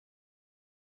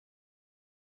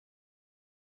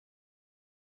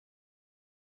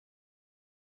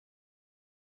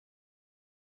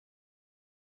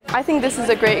I think this is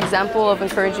a great example of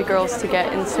encouraging girls to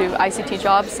get into ICT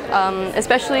jobs,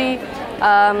 especially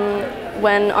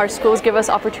when our schools give us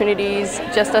opportunities,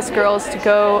 just us girls, to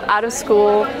go out of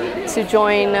school to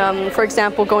join, for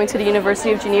example, going to the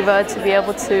University of Geneva to be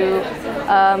able to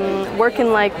work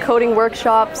in like coding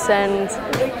workshops and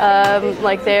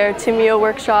like their Timio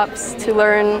workshops to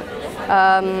learn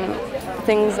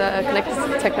things connected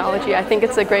to technology. I think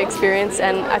it's a great experience,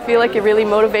 and I feel like it really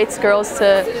motivates girls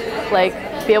to like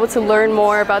be able to learn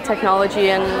more about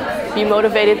technology and be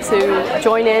motivated to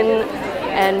join in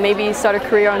and maybe start a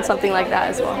career on something like that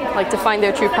as well, like to find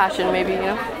their true passion maybe, you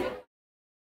know.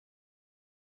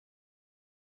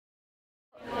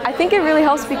 I think it really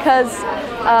helps because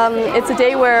it's a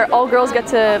day where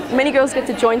many girls get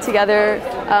to join together.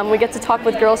 We get to talk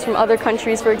with girls from other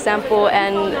countries, for example,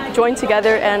 and join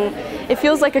together, and it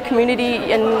feels like a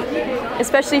community, and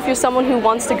especially if you're someone who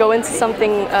wants to go into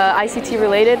something ICT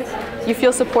related, you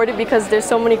feel supported because there's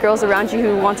so many girls around you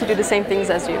who want to do the same things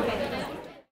as you.